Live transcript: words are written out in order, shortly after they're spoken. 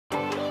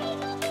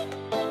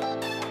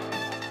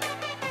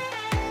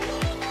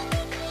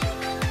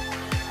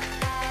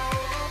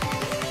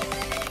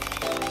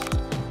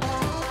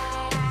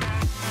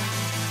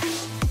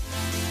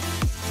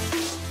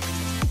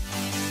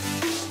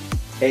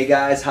Hey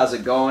guys, how's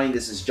it going?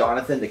 This is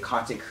Jonathan, the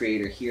content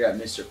creator here at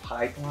Mr.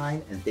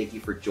 Pipeline, and thank you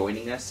for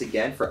joining us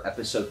again for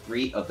episode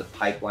 3 of the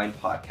Pipeline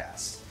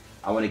Podcast.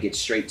 I want to get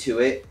straight to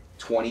it.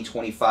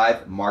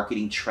 2025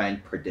 marketing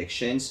trend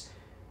predictions.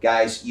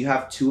 Guys, you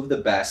have two of the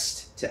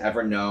best to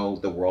ever know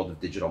the world of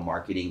digital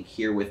marketing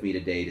here with me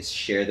today to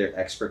share their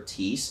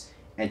expertise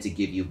and to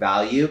give you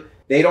value.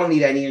 They don't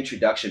need any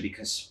introduction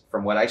because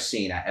from what I've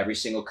seen at every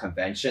single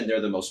convention,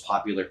 they're the most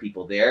popular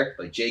people there.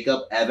 But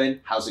Jacob, Evan,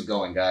 how's it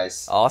going,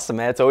 guys? Awesome,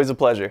 man. It's always a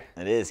pleasure.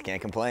 It is. Can't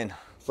complain.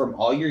 From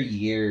all your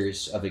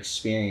years of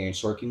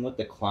experience working with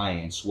the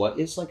clients, what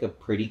is like a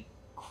pretty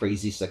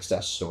crazy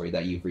success story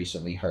that you've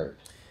recently heard?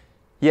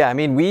 Yeah, I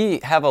mean, we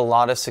have a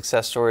lot of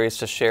success stories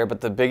to share,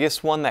 but the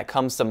biggest one that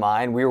comes to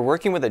mind, we were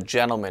working with a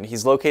gentleman.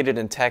 He's located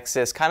in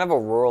Texas, kind of a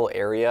rural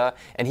area,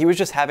 and he was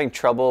just having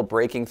trouble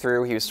breaking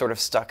through. He was sort of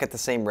stuck at the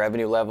same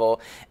revenue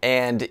level.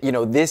 And, you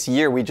know, this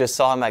year we just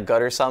saw him at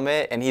Gutter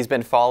Summit, and he's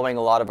been following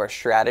a lot of our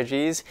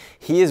strategies.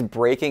 He is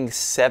breaking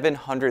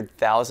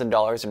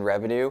 $700,000 in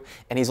revenue,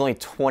 and he's only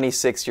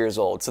 26 years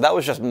old. So that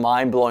was just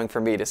mind-blowing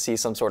for me to see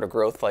some sort of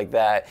growth like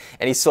that,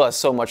 and he still has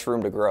so much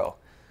room to grow.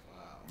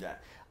 Yeah.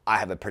 I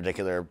have a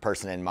particular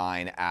person in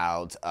mind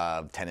out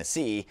of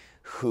Tennessee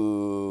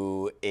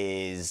who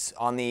is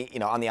on the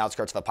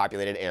outskirts of a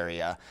populated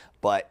area,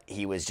 but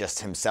he was just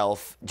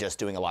himself just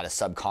doing a lot of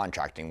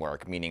subcontracting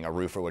work, meaning a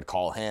roofer would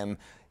call him,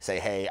 say,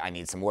 hey, I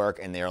need some work,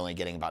 and they're only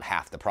getting about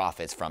half the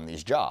profits from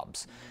these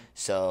jobs.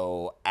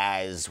 So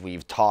as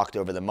we've talked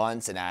over the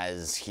months and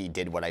as he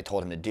did what I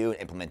told him to do and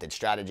implemented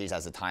strategies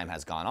as the time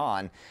has gone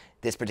on,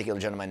 this particular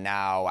gentleman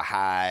now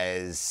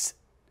has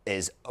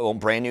his own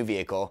brand new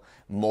vehicle,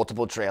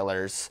 multiple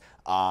trailers,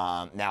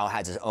 now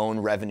has his own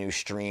revenue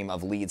stream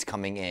of leads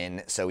coming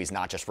in, so he's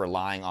not just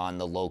relying on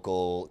the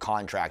local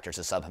contractors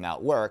to sub him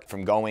out work.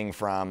 From going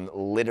from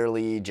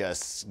literally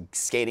just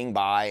skating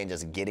by and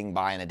just getting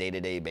by on a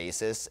day-to-day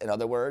basis, in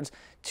other words,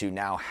 to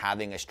now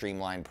having a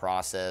streamlined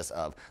process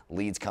of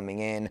leads coming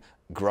in,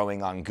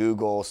 growing on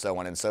Google, so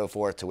on and so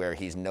forth, to where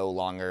he's no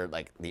longer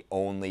like the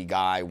only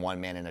guy, one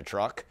man in a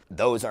truck.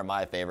 Those are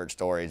my favorite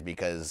stories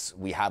because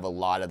we have a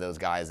lot of those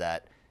guys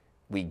that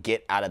we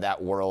get out of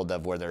that world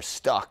of where they're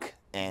stuck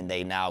and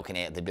they now can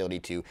have the ability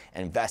to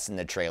invest in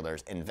the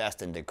trailers,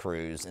 invest into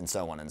crews, and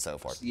so on and so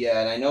forth.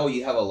 Yeah, and I know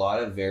you have a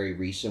lot of very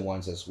recent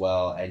ones as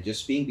well. And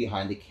just being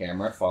behind the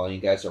camera, following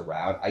you guys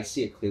around, I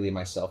see it clearly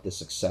myself, the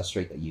success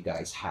rate that you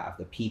guys have,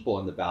 the people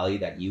and the value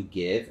that you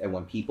give. And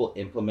when people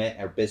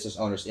implement, or business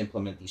owners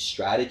implement these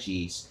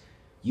strategies,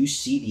 you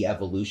see the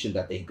evolution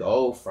that they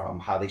go from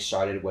how they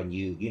started when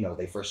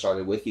they first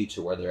started with you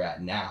to where they're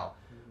at now.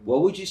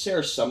 What would you say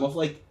are some of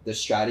like the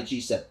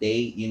strategies that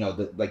they,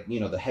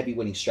 the heavy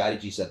winning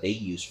strategies that they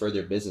use for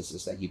their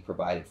businesses that you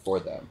provided for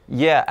them?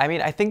 Yeah, I mean,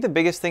 I think the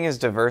biggest thing is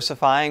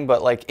diversifying,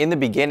 but like in the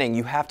beginning,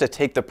 you have to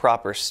take the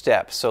proper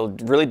steps. So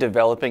really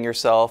developing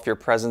yourself, your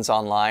presence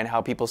online, how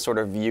people sort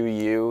of view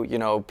you. You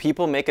know,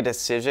 people make a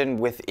decision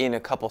within a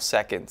couple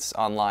seconds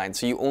online.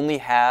 So you only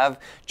have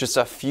just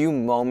a few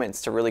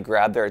moments to really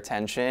grab their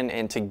attention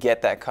and to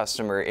get that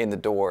customer in the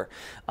door.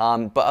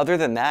 But other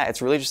than that,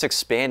 it's really just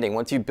expanding.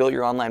 Once you build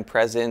your online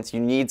presence, you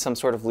need some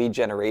sort of lead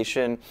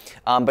generation,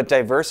 but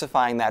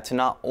diversifying that to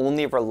not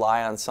only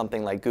rely on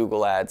something like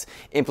Google ads,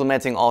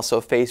 implementing also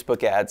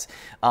Facebook ads,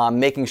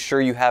 making sure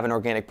you have an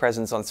organic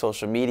presence on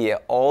social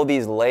media. All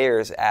these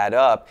layers add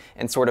up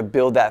and sort of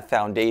build that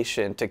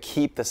foundation to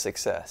keep the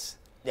success.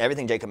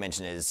 Everything Jacob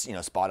mentioned is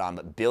spot on,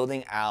 but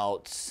building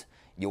out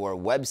your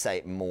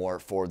website more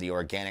for the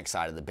organic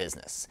side of the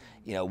business.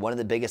 One of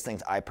the biggest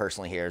things I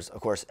personally hear is, of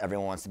course,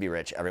 everyone wants to be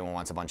rich, everyone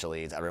wants a bunch of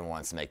leads, everyone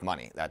wants to make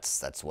money.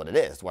 That's what it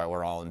is, why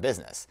we're all in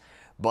business.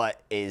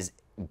 But is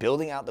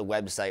building out the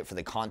website for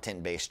the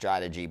content-based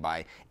strategy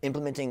by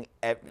implementing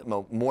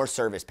more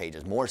service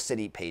pages, more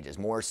city pages,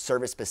 more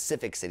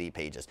service-specific city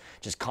pages,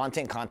 just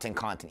content,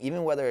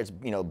 even whether it's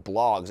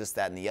blogs, this,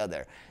 that, and the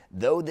other.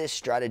 Though this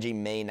strategy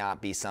may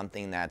not be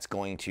something that's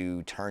going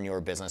to turn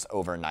your business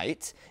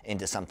overnight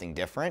into something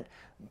different,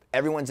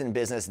 everyone's in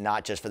business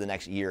not just for the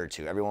next year or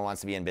two. Everyone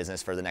wants to be in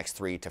business for the next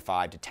 3 to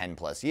 5 to 10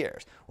 plus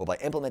years. Well, by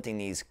implementing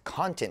these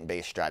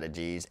content-based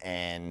strategies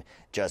and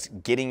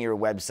just getting your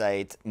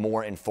website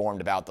more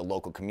informed about the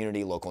local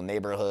community, local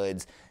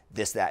neighborhoods,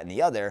 this, that, and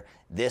the other,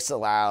 this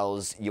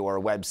allows your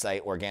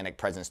website organic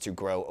presence to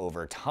grow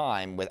over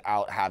time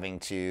without having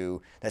to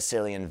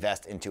necessarily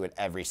invest into it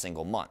every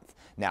single month.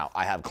 Now,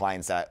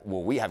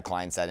 we have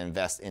clients that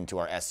invest into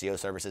our SEO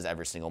services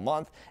every single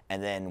month,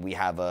 and then we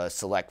have a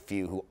select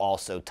few who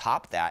also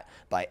top that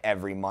by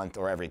every month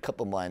or every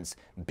couple months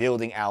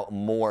building out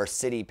more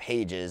city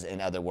pages,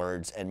 in other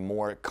words, and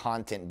more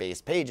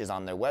content-based pages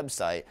on their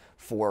website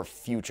for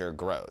future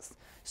growth.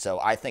 So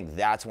I think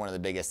that's one of the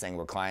biggest things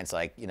where clients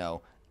like,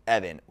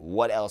 Evan,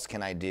 what else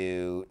can I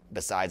do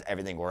besides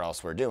everything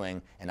else we're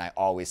doing? And I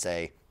always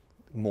say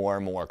more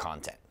and more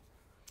content.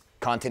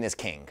 Content is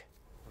king.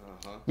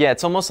 Yeah,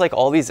 it's almost like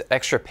all these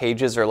extra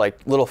pages are like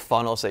little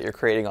funnels that you're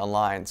creating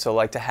online. So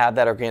like to have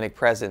that organic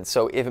presence.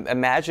 So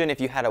imagine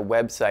if you had a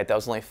website that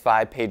was only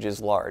 5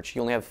 pages large,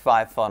 you only have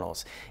 5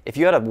 funnels. If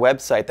you had a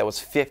website that was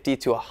 50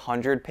 to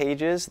 100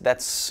 pages,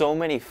 that's so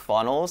many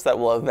funnels that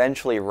will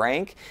eventually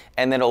rank,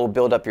 and then it will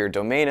build up your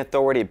domain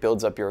authority, it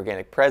builds up your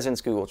organic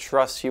presence, Google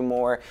trusts you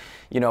more.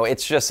 You know,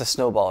 it's just a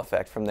snowball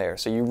effect from there.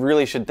 So you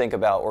really should think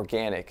about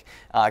organic,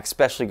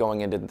 especially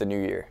going into the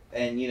new year.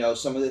 And you know,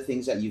 some of the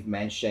things that you've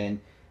mentioned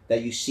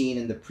that you've seen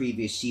in the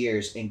previous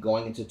years and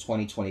going into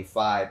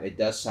 2025, it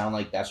does sound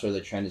like that's where the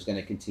trend is going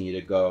to continue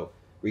to go,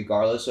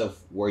 regardless of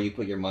where you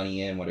put your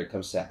money in, when it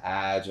comes to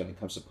ads, when it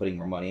comes to putting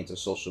more money into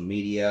social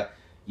media.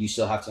 You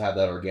still have to have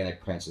that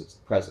organic presence.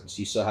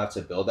 You still have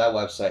to build that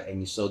website, and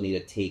you still need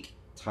to take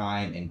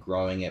time in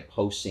growing it,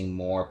 posting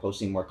more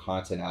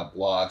content out,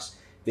 blogs,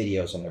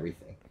 videos, and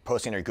everything.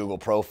 Posting your Google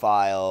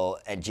profile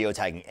and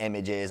geotagging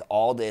images,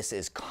 all this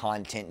is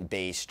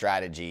content-based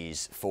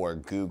strategies for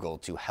Google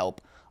to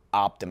help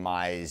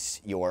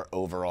optimize your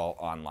overall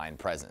online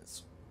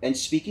presence. And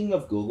speaking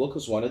of Google,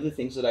 because one of the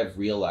things that I've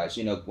realized,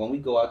 you know, when we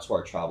go out to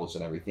our travels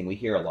and everything, we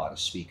hear a lot of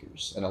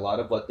speakers, and a lot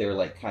of what they're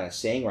like kind of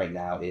saying right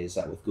now is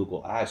that with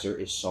Google Ads, there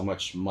is so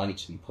much money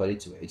to be put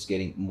into it. It's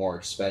getting more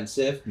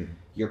expensive.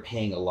 You're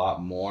paying a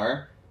lot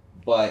more,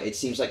 but it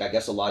seems like, I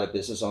guess, a lot of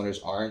business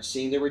owners aren't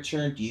seeing the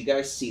return. Do you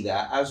guys see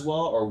that as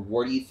well, or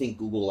where do you think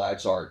Google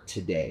Ads are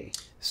today?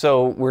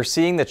 So we're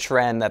seeing the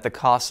trend that the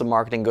cost of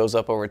marketing goes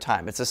up over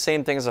time. It's the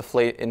same thing as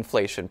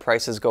inflation.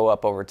 Prices go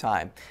up over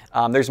time.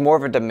 There's more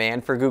of a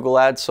demand for Google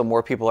Ads, so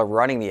more people are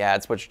running the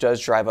ads, which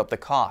does drive up the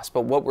cost.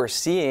 But what we're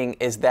seeing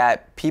is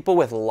that people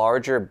with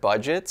larger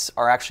budgets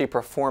are actually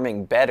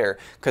performing better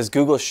because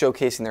Google's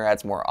showcasing their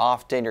ads more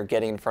often. You're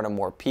getting in front of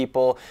more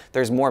people.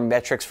 There's more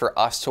metrics for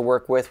us to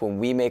work with when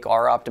we make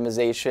our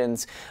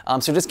optimizations.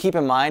 So just keep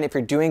in mind, if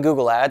you're doing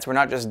Google Ads, we're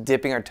not just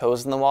dipping our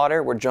toes in the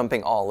water, we're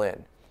jumping all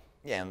in.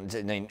 Yeah,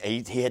 I mean,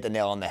 he hit the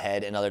nail on the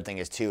head. Another thing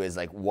is too is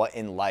like, what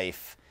in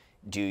life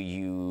do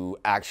you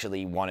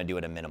actually want to do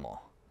at a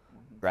minimal,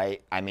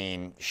 right? I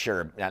mean,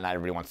 sure, not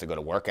everybody wants to go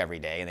to work every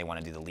day and they want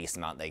to do the least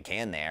amount they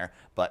can there.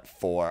 But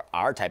for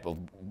our type of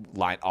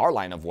our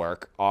line of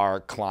work, our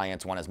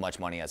clients want as much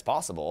money as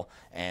possible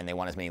and they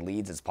want as many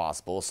leads as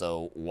possible.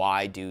 So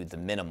why do the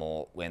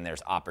minimal when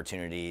there's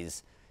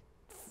opportunities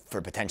for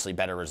potentially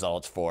better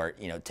results, for,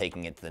 you know,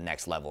 taking it to the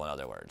next level, in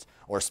other words,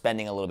 or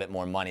spending a little bit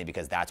more money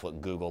because that's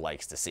what Google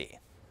likes to see.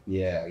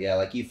 Yeah,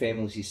 like you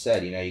famously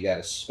said, you know, you got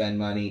to spend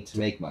money to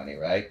make money,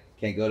 right?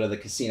 Can't go to the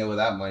casino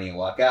without money and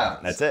walk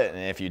out. That's it.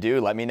 And if you do,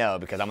 let me know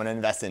because I'm going to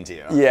invest into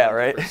you. Yeah,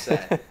 right.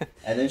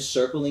 And then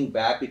circling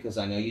back, because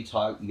I know you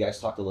guys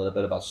talked a little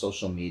bit about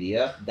social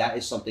media. That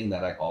is something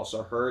that I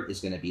also heard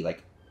is going to be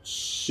like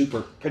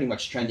pretty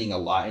much trending a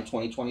lot in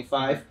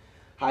 2025.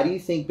 How do you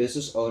think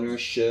business owners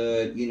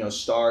should, you know,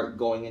 start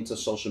going into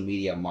social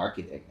media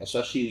marketing,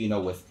 especially, you know,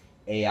 with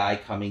AI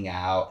coming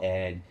out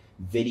and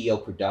video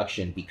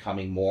production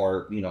becoming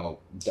more, you know,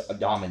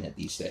 dominant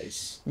these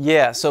days?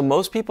 Yeah, so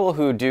most people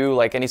who do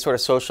like any sort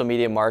of social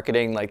media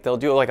marketing, like they'll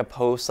do like a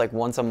post like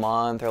once a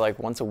month or like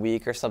once a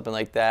week or something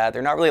like that.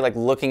 They're not really like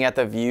looking at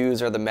the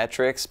views or the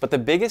metrics, but the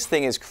biggest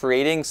thing is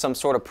creating some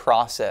sort of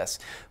process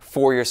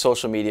for your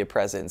social media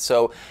presence.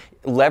 So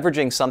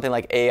leveraging something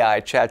like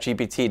AI,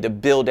 ChatGPT, to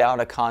build out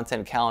a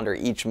content calendar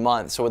each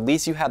month. So at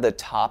least you have the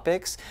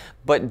topics,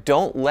 but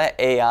don't let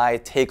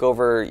AI take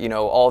over, you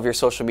know, all of your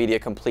social media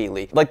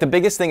completely. Like the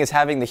biggest thing is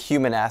having the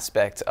human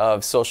aspect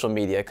of social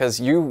media,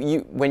 because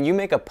when you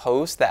make a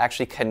post that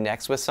actually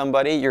connects with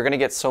somebody, you're going to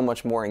get so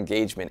much more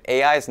engagement.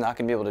 AI is not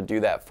going to be able to do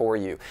that for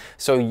you.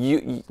 So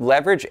you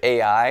leverage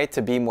AI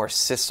to be more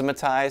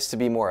systematized, to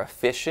be more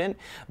efficient,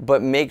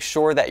 but make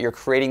sure that you're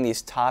creating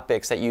these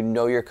topics that you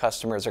know your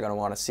customers are going to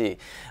want to see.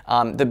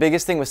 The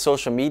biggest thing with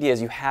social media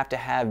is you have to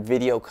have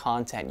video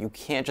content. You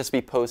can't just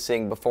be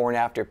posting before and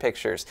after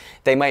pictures.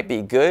 They might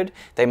be good,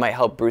 they might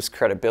help boost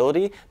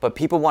credibility, but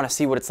people want to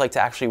see what it's like to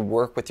actually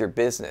work with your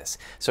business.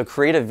 So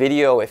create a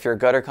video, if you're a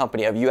gutter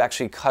company, of you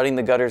actually cutting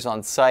the gutters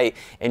on site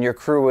and your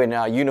crew in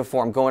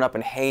uniform going up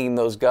and hanging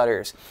those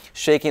gutters,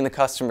 shaking the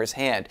customer's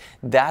hand.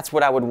 That's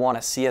what I would want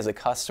to see as a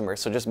customer.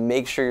 So just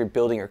make sure you're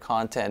building your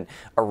content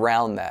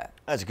around that.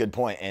 That's a good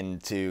point.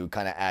 And to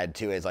kind of add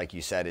to it, is like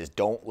you said, is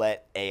don't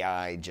let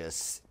AI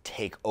just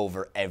take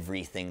over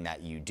everything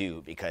that you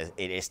do, because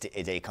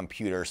it's a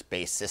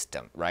computer-based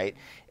system, right?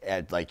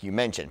 Like you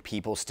mentioned,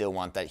 people still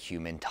want that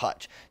human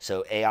touch.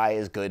 So AI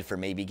is good for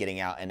maybe getting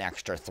out an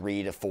extra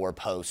 3 to 4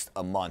 posts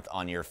a month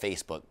on your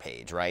Facebook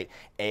page, right?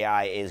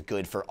 AI is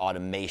good for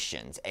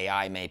automations.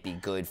 AI may be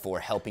good for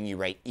helping you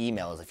write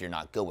emails if you're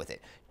not good with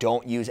it.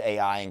 Don't use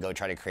AI and go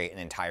try to create an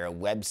entire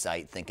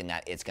website thinking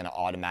that it's going to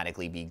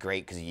automatically be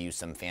great because you use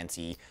some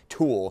fancy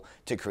tool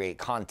to create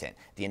content.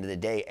 At the end of the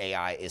day,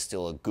 AI is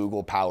still a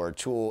Google-powered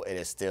tool. It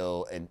is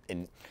still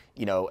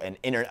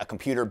a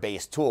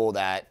computer-based tool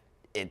that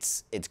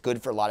it's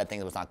good for a lot of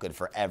things, but it's not good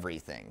for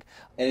everything.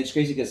 And it's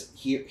crazy because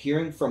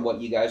hearing from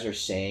what you guys are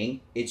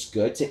saying, it's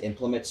good to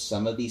implement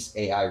some of these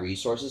AI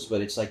resources,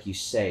 but it's like you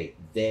say,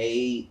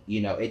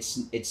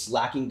 it's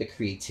lacking the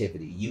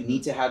creativity. You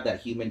need to have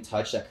that human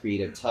touch, that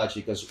creative touch,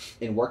 because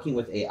in working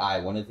with AI,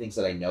 one of the things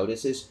that I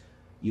notice is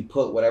you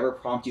put whatever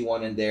prompt you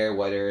want in there,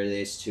 whether it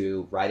is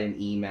to write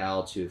an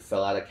email, to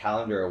fill out a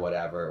calendar or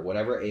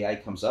whatever AI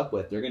comes up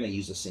with, they're going to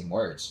use the same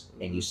words.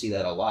 And you see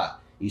that a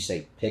lot. You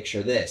say,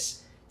 picture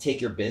this, take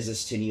your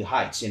business to new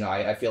heights.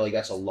 I feel like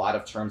that's a lot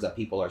of terms that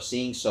people are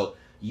seeing. So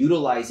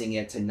utilizing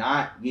it to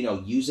not,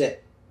 use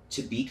it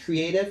to be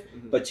creative,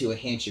 but to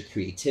enhance your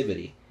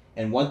creativity.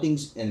 And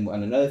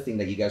another thing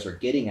that you guys were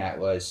getting at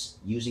was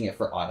using it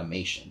for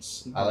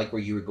automations. I like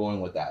where you were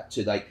going with that.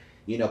 To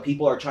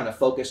people are trying to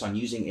focus on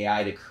using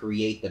AI to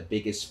create the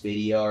biggest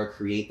video or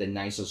create the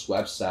nicest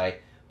website.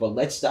 But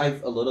let's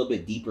dive a little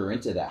bit deeper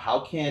into that.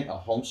 How can a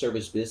home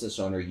service business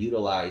owner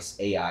utilize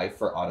AI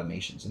for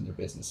automations in their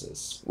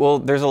businesses? Well,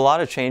 there's a lot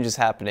of changes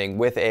happening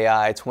with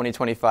AI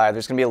 2025.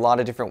 There's going to be a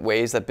lot of different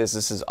ways that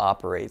businesses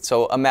operate.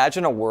 So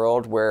imagine a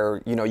world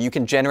where, you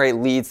can generate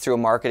leads through a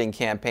marketing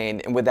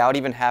campaign and without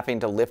even having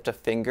to lift a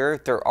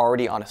finger, they're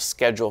already on a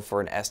schedule for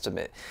an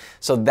estimate.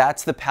 So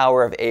that's the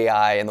power of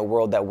AI in the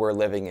world that we're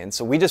living in.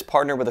 So we just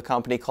partnered with a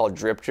company called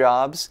Drip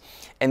Jobs,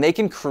 and they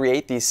can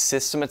create these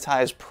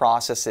systematized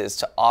processes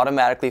to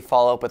automatically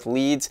follow up with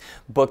leads,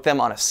 book them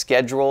on a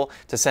schedule,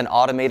 to send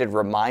automated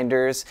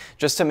reminders,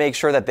 just to make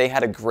sure that they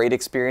had a great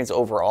experience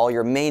overall.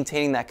 You're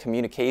maintaining that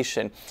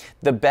communication.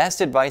 The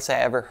best advice I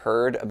ever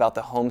heard about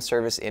the home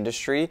service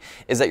industry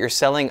is that you're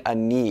selling a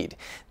need.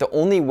 The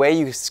only way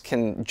you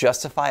can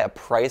justify a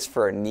price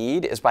for a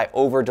need is by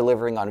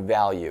over-delivering on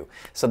value.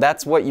 So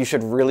that's what you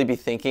should really be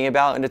thinking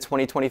about into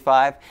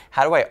 2025.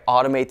 How do I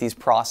automate these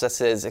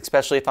processes,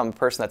 especially if I'm a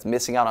person that's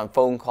missing out on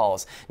phone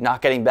calls,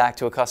 not getting back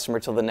to a customer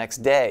till the next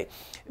day?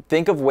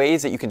 Think of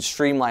ways that you can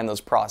streamline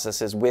those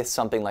processes with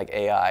something like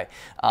AI.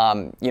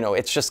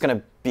 It's just going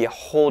to be a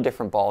whole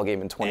different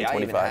ballgame in 2025.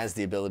 AI even has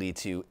the ability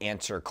to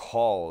answer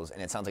calls,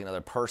 and it sounds like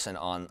another person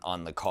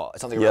on the call.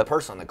 It sounds like a real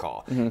person on the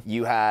call.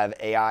 You have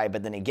AI,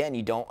 but then again,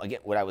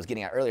 what I was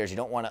getting at earlier is you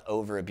don't want to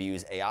over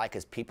abuse AI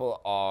because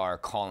people are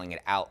calling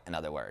it out, in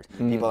other words.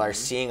 People are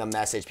seeing a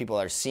message, people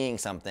are seeing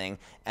something,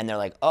 and they're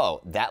like,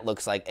 oh, that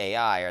looks like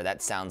AI, or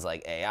that sounds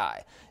like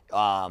AI.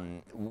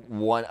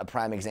 A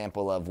prime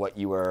example of what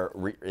you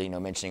were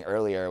mentioning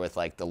earlier with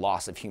like the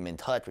loss of human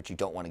touch, which you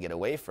don't want to get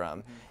away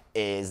from,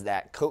 is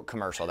that Coke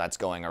commercial that's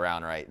going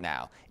around right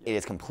now. It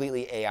is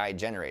completely AI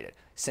generated.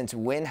 Since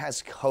when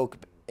has Coke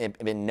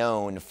been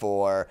known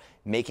for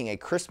making a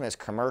Christmas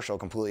commercial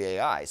completely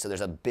AI? So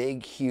there's a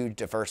big, huge,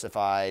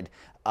 diversified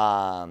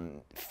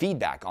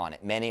feedback on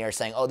it. Many are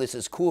saying, oh, this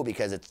is cool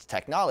because it's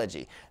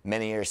technology.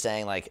 Many are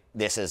saying like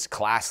this is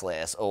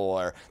classless,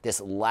 or this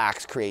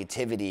lacks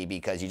creativity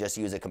because you just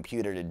use a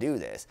computer to do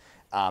this.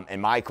 And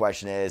my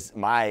question is,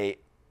 my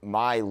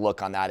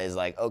look on that is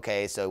like,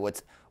 okay, so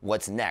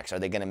what's next? Are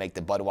they going to make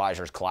the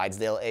Budweiser's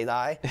Clydesdale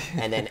AI?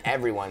 And then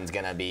everyone's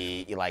going to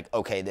be like,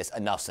 okay,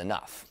 enough's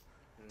enough.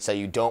 So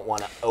you don't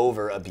want to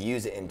over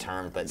abuse it in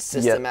terms, but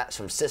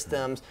from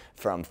systems,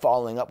 from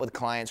following up with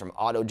clients, from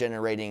auto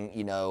generating,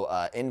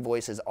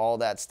 invoices, all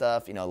that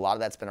stuff. A lot of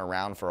that's been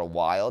around for a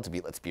while.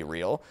 Let's be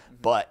real,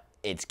 but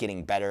it's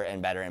getting better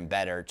and better and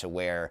better to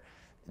where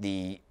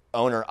the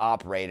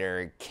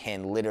owner-operator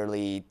can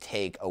literally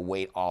take a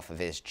weight off of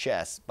his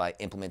chest by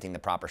implementing the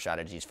proper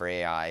strategies for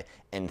AI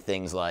and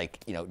things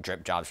like,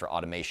 Drip Jobs for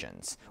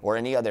automations or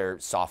any other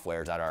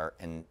softwares that are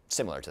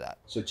similar to that.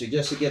 So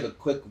just to give a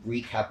quick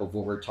recap of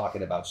what we're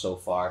talking about so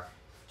far,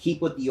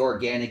 keep with the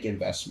organic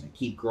investment.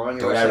 Keep growing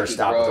your website.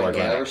 Don't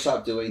ever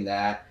stop doing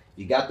that.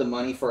 You got the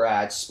money for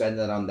ads, spend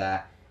it on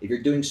that. If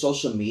you're doing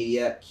social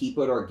media, keep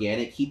it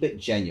organic, keep it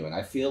genuine.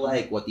 I feel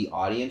like what the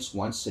audience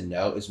wants to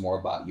know is more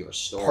about your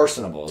story.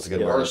 Personable is a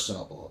good word.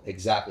 Personable,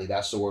 exactly.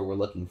 That's the word we're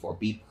looking for.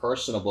 Be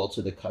personable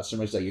to the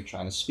customers that you're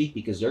trying to speak,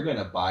 because they're going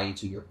to buy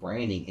into your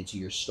branding, into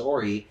your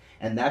story,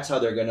 and that's how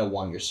they're going to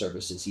want your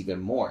services even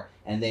more.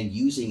 And then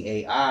using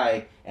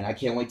AI, and I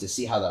can't wait to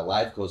see how that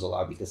live goes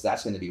along, because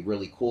that's going to be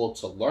really cool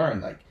to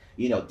learn, like,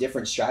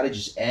 different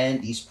strategies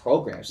and these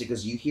programs,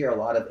 because you hear a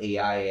lot of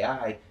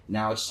AI.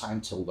 Now it's time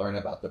to learn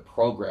about the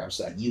programs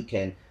that you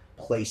can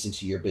place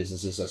into your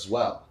businesses as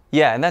well.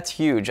 Yeah, and that's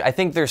huge. I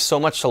think there's so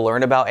much to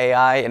learn about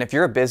AI, and if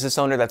you're a business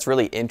owner that's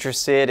really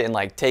interested in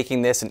like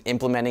taking this and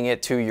implementing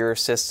it to your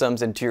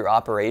systems and to your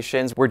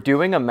operations, we're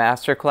doing a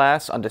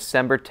masterclass on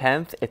December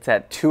 10th. It's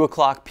at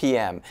 2:00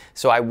 p.m.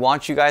 So I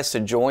want you guys to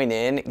join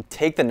in,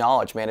 take the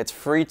knowledge, man. It's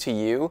free to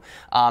you,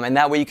 and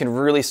that way you can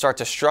really start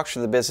to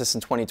structure the business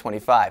in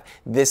 2025.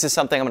 This is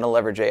something I'm going to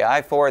leverage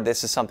AI for.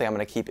 This is something I'm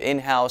going to keep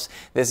in-house.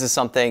 This is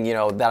something,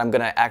 that I'm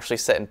going to actually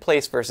set in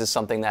place versus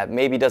something that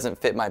maybe doesn't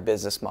fit my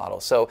business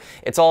model. So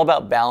it's all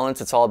about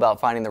balance. It's all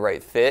about finding the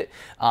right fit.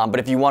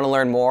 But if you want to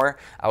learn more,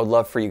 I would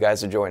love for you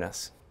guys to join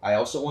us. I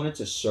also wanted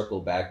to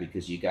circle back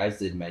because you guys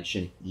did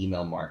mention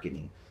email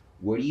marketing.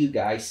 Where do you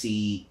guys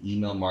see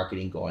email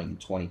marketing going in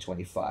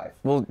 2025?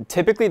 Well,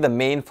 typically the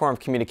main form of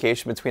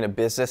communication between a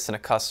business and a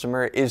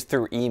customer is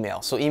through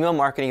email. So email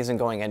marketing isn't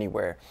going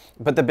anywhere.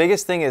 But the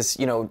biggest thing is,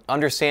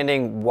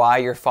 understanding why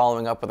you're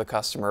following up with a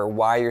customer,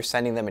 why you're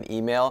sending them an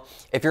email.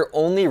 If you're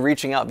only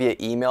reaching out via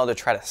email to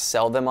try to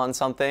sell them on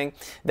something,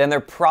 then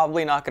they're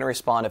probably not going to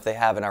respond if they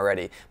haven't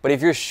already. But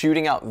if you're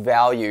shooting out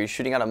value,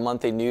 shooting out a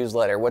monthly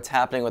newsletter, what's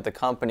happening with the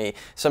company,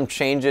 some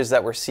changes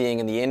that we're seeing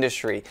in the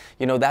industry,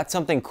 that's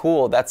something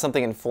cool, that's something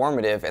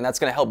informative, and that's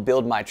going to help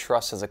build my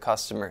trust as a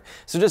customer.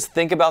 So just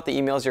think about the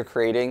emails you're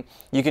creating.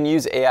 You can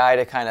use AI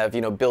to kind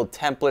of build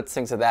templates,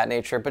 things of that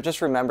nature, but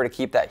just remember to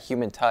keep that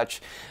human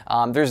touch.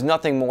 There's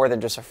nothing more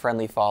than just a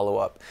friendly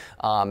follow-up,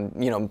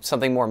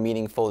 something more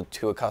meaningful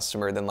to a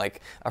customer than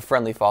like a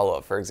friendly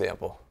follow-up, for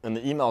example. And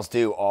the emails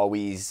do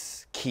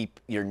always keep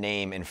your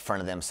name in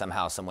front of them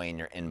somehow, some way in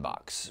your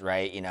inbox,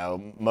 right?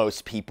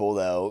 Most people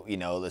though,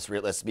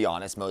 let's be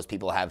honest, most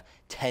people have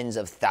tens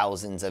of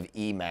thousands of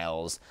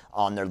emails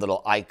on their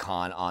little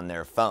icon on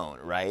their phone,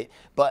 right?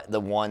 But the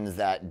ones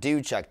that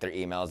do check their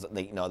emails,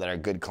 that are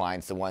good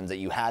clients, the ones that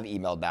you have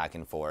emailed back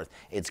and forth,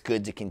 it's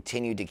good to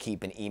continue to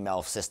keep an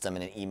email system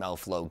and an email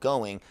flow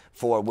going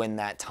for when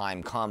that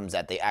time comes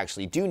that they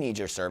actually do need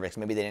your service.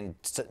 Maybe they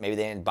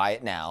didn't buy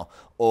it now,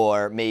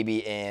 or maybe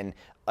in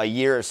a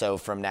year or so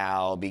from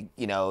now,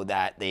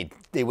 that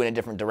they went a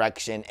different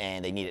direction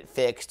and they need it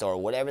fixed, or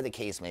whatever the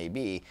case may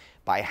be.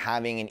 By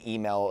having an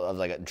email of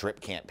like a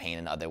drip campaign,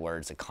 in other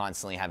words, to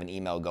constantly have an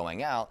email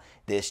going out,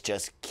 this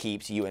just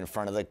keeps you in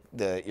front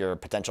of your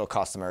potential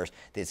customers.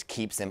 This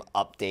keeps them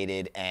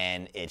updated,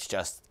 and it's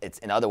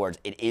in other words,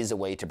 it is a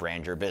way to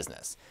brand your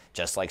business.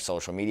 Just like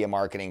social media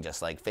marketing,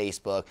 just like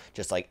Facebook,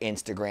 just like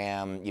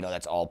Instagram,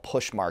 that's all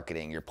push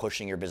marketing. You're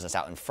pushing your business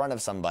out in front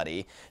of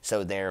somebody,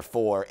 so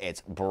therefore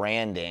it's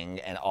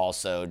branding and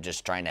also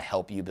just trying to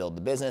help you build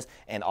the business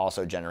and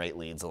also generate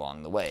leads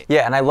along the way.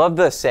 Yeah, and I love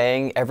the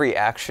saying, every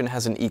action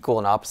has an equal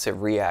and opposite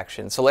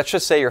reaction. So let's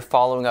just say you're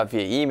following up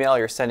via email,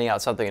 you're sending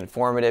out something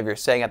informative, you're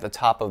staying at the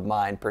top of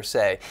mind per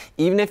se.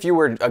 Even if you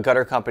were a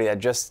gutter company that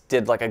just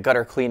did like a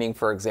gutter cleaning,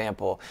 for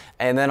example,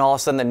 and then all of a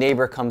sudden the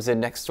neighbor comes in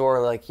next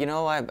door like,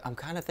 I'm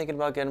kind of thinking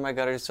about getting my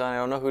gutters done, I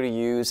don't know who to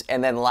use,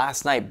 and then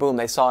last night, boom,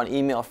 they saw an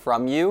email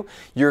from you,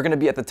 you're going to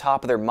be at the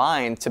top of their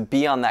mind to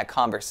be on that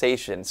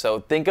conversation.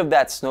 So think of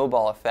that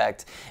snowball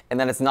effect, and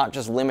then it's not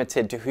just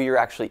limited to who you're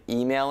actually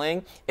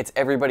emailing, it's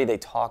everybody they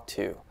talk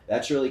to.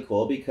 That's really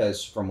cool,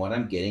 because from what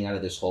I'm getting out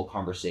of this whole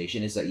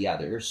conversation is that, yeah,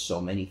 there are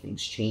so many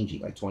things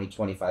changing. Like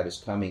 2025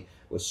 is coming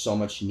with so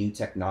much new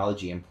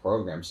technology and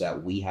programs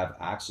that we have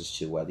access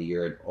to, whether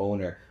you're an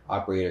owner,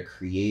 operator,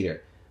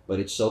 creator. But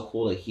it's so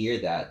cool to hear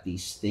that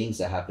these things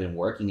that have been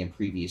working in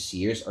previous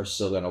years are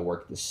still going to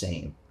work the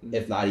same,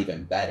 if not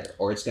even better,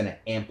 or it's going to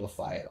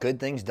amplify it. Good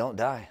things don't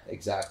die.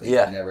 Exactly.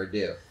 Yeah. They never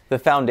do. The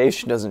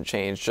foundation doesn't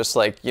change, just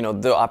like,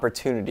 the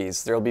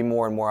opportunities. There'll be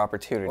more and more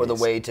opportunities. Or the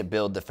way to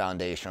build the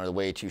foundation, or the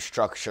way to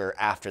structure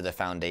after the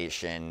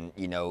foundation,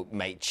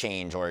 might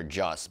change or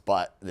adjust.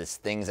 But these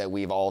things that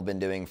we've all been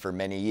doing for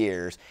many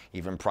years,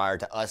 even prior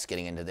to us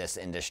getting into this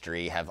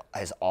industry,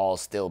 has all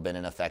still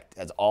been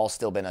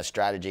a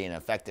strategy, an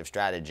effective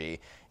strategy.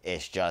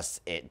 It's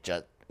just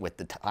with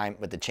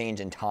the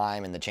change in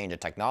time and the change of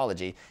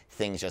technology,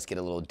 things just get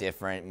a little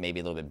different,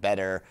 maybe a little bit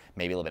better,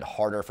 maybe a little bit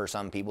harder for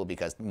some people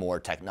because more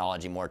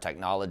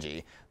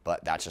technology,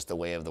 but that's just the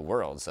way of the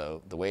world.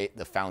 So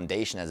the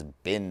foundation has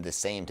been the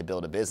same to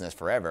build a business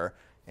forever.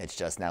 It's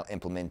just now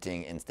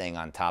implementing and staying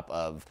on top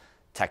of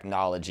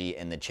technology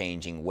and the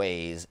changing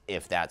ways,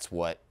 if that's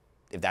what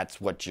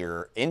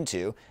you're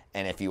into,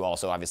 and if you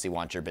also obviously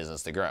want your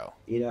business to grow.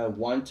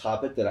 One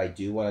topic that I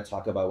do want to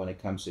talk about when it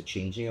comes to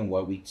changing and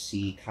what we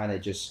see kind of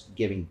just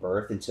giving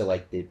birth into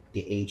like the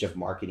age of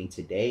marketing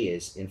today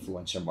is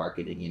influencer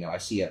marketing. I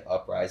see an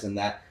uprise in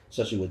that,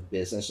 especially with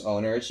business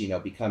owners,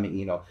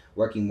 becoming,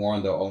 working more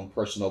on their own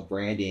personal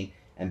branding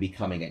and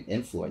becoming an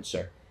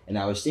influencer. And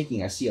I was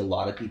thinking, I see a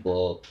lot of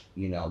people,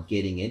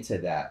 getting into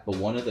that. But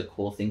one of the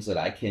cool things that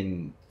I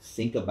can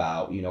think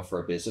about, for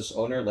a business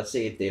owner, let's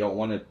say if they don't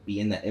want to be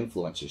in the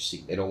influencer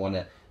seat, they don't want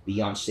to be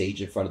on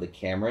stage in front of the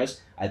cameras,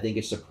 I think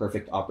it's a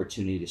perfect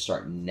opportunity to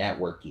start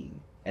networking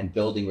and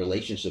building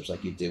relationships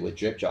like you did with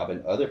Drip Job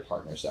and other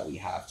partners that we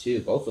have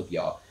too, both of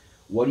y'all.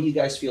 What do you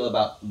guys feel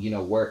about,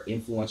 where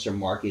influencer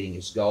marketing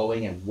is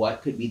going, and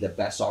what could be the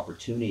best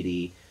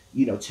opportunity,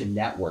 to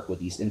network with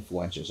these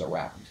influencers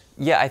around?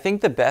 Yeah, I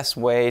think the best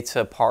way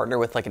to partner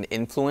with like an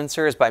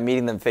influencer is by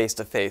meeting them face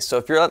to face. So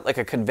if you're at like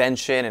a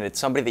convention and it's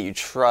somebody that you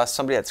trust,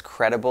 somebody that's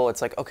credible,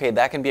 it's like, okay,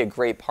 that can be a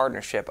great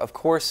partnership. Of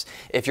course,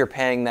 if you're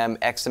paying them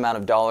X amount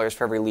of dollars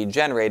for every lead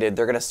generated,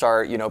 they're going to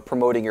start,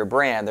 promoting your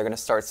brand. They're going to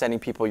start sending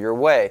people your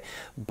way.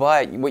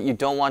 But what you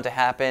don't want to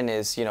happen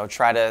is,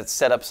 try to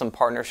set up some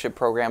partnership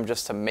program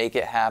just to make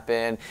it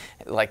happen,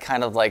 like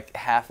kind of like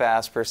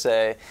half-ass per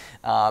se.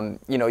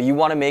 You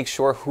want to make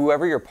sure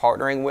whoever you're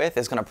partnering with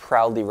is going to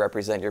proudly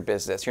represent your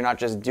business. You're not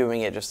just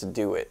doing it just to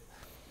do it.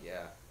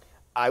 Yeah.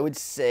 I would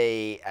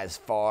say as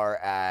far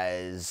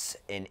as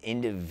an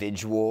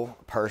individual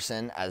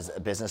person, as a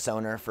business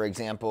owner, for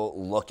example,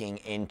 looking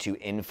into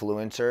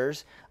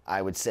influencers,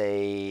 I would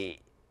say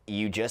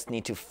you just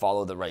need to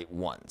follow the right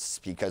ones,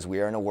 because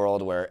we are in a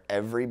world where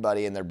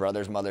everybody and their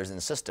brothers, mothers,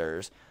 and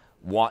sisters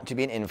want to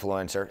be an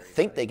influencer,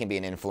 think they can be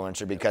an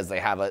influencer because they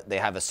have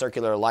a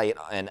circular light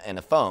and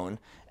a phone,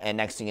 and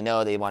next thing you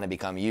know, they want to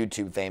become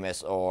YouTube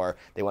famous, or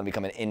they want to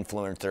become an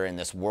influencer in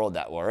this world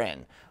that we're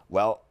in.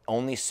 Well,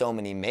 only so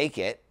many make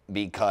it,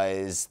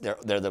 because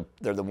they're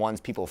the ones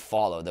people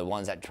follow, the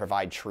ones that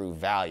provide true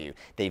value.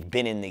 They've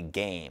been in the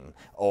game,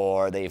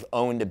 or they've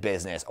owned a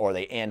business, or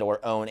they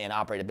or own and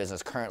operate a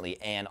business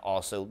currently, and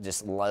also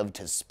just love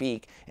to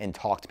speak and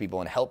talk to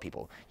people and help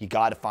people. You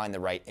got to find the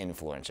right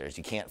influencers.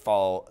 You can't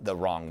follow the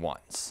wrong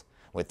ones.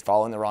 With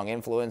following the wrong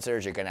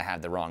influencers, you're going to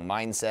have the wrong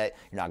mindset.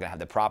 You're not going to have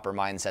the proper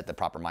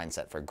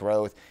mindset for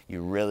growth.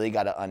 You really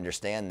got to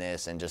understand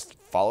this and just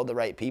follow the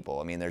right people.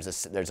 I mean, there's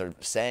a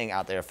saying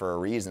out there for a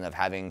reason of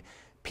having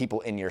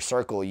people in your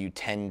circle. You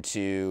tend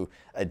to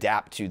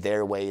adapt to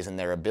their ways and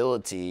their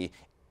ability,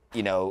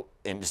 you know,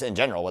 just in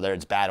general, whether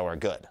it's bad or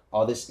good.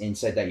 All this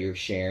insight that you're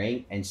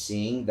sharing, and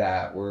seeing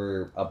that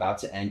we're about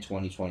to end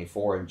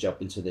 2024 and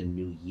jump into the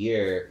new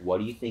year, what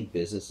do you think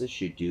businesses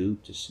should do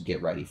to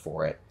get ready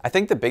for it? I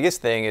think the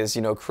biggest thing is,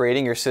 you know,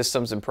 creating your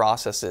systems and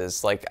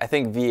processes. Like, I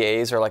think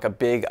VAs are like a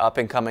big up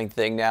and coming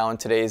thing now in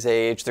today's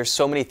age. There's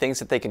so many things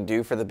that they can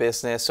do for the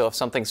business. So if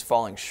something's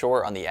falling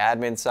short on the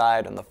admin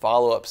side, on the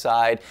follow-up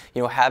side,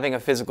 you know, having a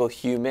physical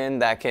human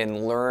that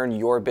can learn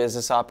your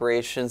business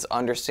operations,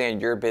 understand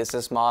your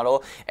business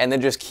model, and then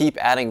just keep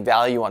adding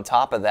value on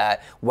top of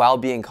that while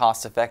being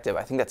cost effective.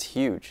 I think that's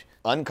huge.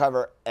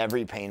 Uncover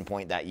every pain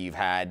point that you've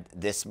had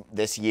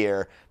this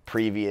year,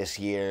 previous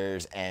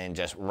years, and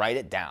just write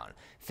it down.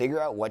 Figure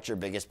out what your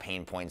biggest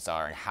pain points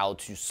are and how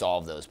to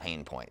solve those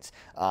pain points.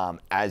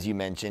 As you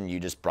mentioned, you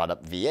just brought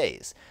up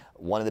VAs.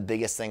 One of the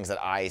biggest things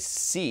that I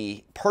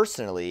see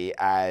personally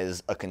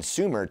as a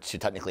consumer to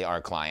technically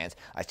our clients,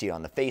 I see it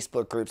on the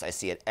Facebook groups, I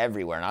see it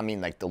everywhere, and I mean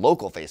like the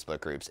local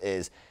Facebook groups,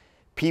 is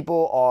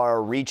people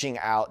are reaching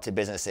out to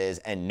businesses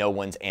and no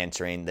one's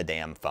answering the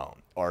damn phone,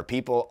 or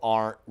people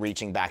aren't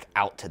reaching back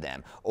out to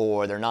them,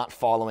 or they're not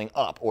following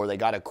up, or they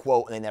got a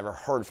quote and they never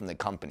heard from the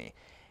company.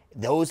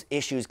 Those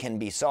issues can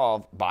be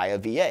solved by a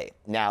VA.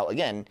 Now,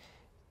 again,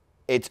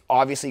 it's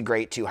obviously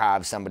great to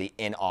have somebody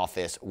in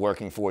office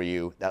working for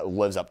you that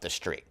lives up the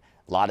street.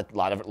 A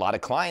lot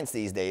of clients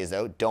these days,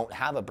 though, don't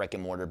have a brick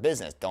and mortar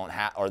business,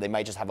 or they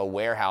might just have a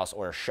warehouse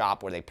or a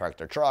shop where they park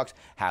their trucks,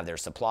 have their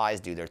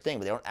supplies, do their thing,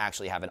 but they don't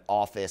actually have an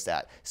office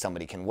that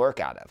somebody can work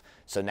out of.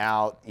 So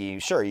now, you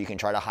can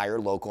try to hire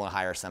local and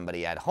hire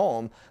somebody at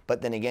home, but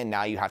then again,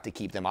 now you have to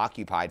keep them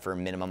occupied for a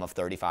minimum of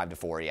 35 to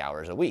 40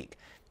 hours a week.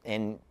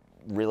 And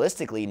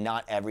realistically,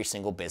 not every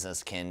single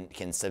business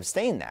can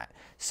sustain that.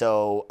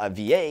 So a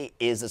VA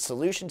is a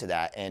solution to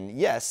that. And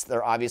yes,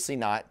 they're obviously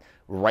not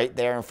right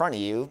there in front of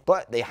you,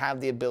 but they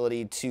have the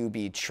ability to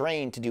be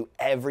trained to do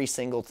every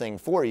single thing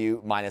for you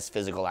minus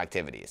physical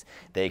activities.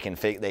 They can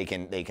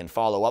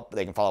follow up.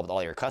 They can follow up with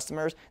all your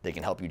customers. They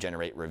can help you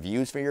generate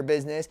reviews for your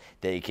business.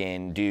 They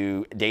can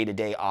do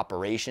day-to-day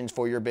operations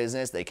for your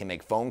business. They can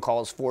make phone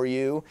calls for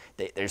you.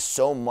 There's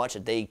so much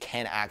that they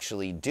can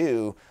actually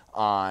do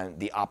on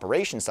the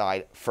operation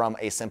side from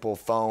a simple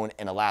phone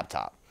and a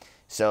laptop.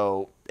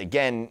 So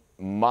again,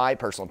 my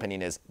personal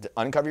opinion is to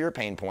uncover your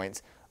pain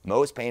points.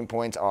 Most pain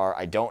points are,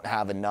 I don't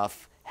have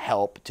enough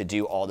help to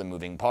do all the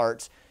moving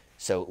parts.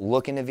 So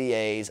look into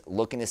VAs,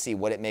 looking to see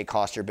what it may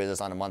cost your business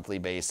on a monthly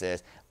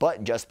basis,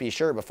 but just be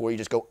sure before you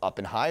just go up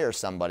and hire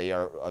somebody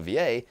or a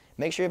VA,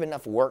 make sure you have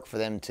enough work for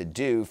them to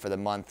do for the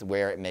month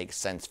where it makes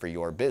sense for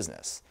your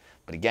business.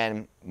 But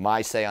again,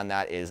 my say on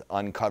that is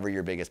uncover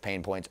your biggest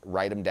pain points,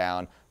 write them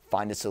down,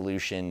 find a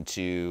solution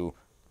to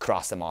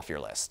cross them off your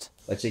list.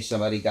 Let's say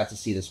somebody got to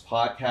see this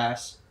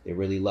podcast, they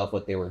really love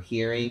what they were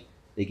hearing.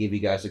 They give you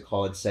guys a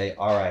call and say,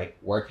 all right,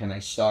 where can I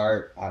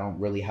start? I don't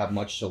really have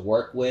much to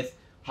work with.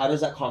 How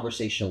does that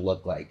conversation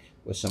look like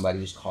with somebody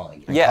who's calling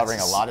you? Yes. Covering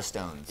a lot of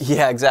stones.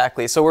 Yeah,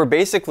 exactly. So we're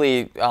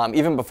basically,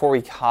 even before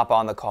we hop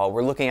on the call,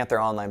 we're looking at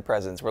their online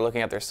presence. We're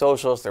looking at their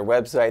socials, their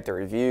website, their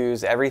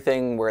reviews,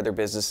 everything where their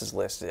business is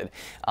listed.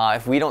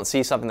 If we don't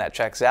see something that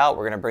checks out,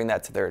 we're going to bring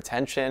that to their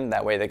attention.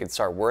 That way they can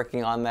start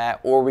working on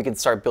that, or we can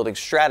start building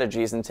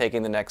strategies and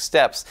taking the next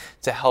steps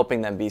to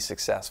helping them be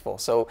successful.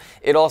 So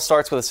it all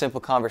starts with a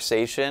simple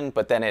conversation,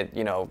 but then it,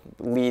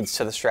 leads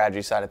to the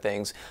strategy side of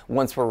things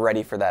once we're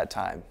ready for that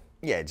time.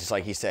 Yeah, just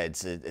like he said,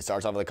 it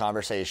starts off with a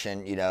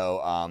conversation.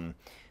 One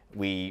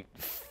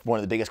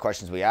of the biggest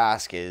questions we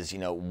ask is,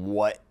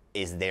 what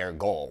is their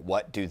goal?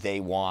 What do they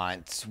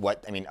want?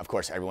 Of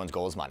course, everyone's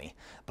goal is money,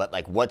 but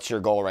like, what's your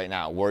goal right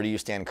now? Where do you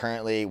stand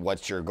currently?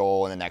 What's your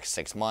goal in the next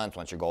 6 months?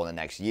 What's your goal in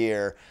the next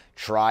year?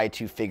 Try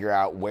to figure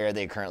out where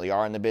they currently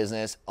are in the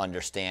business,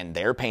 understand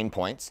their pain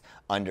points,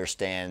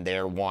 understand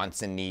their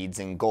wants and needs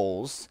and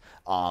goals,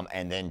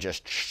 and then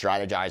just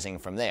strategizing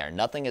from there.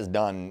 Nothing is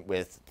done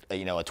with a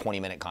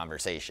 20-minute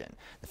conversation.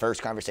 The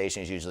first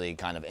conversation is usually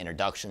kind of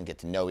introduction, get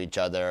to know each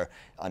other,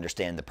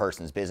 understand the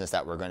person's business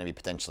that we're going to be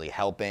potentially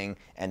helping,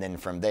 and then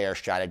from there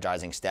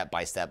strategizing step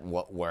by step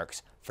what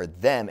works for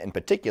them in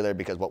particular,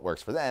 because what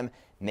works for them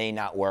may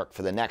not work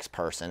for the next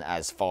person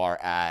as far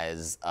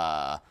as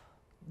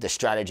the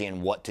strategy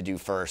and what to do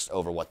first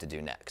over what to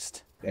do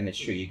next. And it's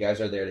true, you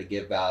guys are there to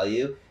give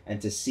value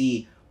and to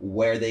see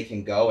where they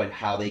can go and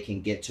how they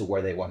can get to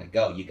where they want to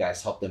go. You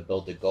guys help them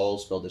build the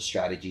goals, build the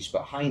strategies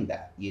behind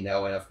that, and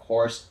of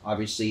course,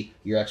 obviously,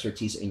 your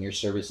expertise and your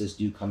services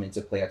do come into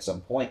play at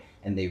some point,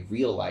 and they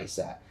realize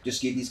that.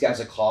 Just give these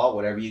guys a call,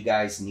 whatever you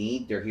guys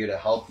need. They're here to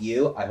help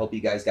you. I hope you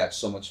guys got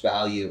so much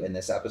value in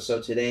this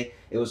episode today.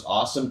 It was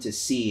awesome to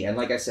see, and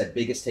like I said,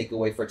 biggest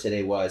takeaway for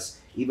today was,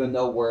 even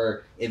though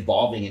we're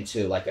evolving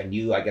into like a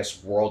new,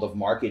 world of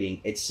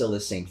marketing, it's still the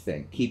same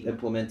thing. Keep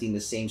implementing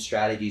the same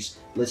strategies.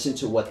 Listen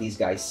to what these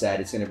guys said.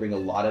 It's going to bring a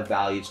lot of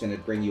value. It's going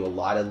to bring you a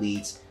lot of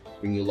leads,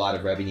 bring you a lot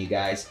of revenue,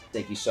 guys.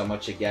 Thank you so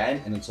much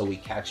again. And until we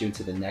catch you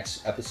into the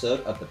next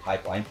episode of the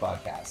Pipeline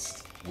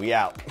Podcast. We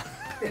out.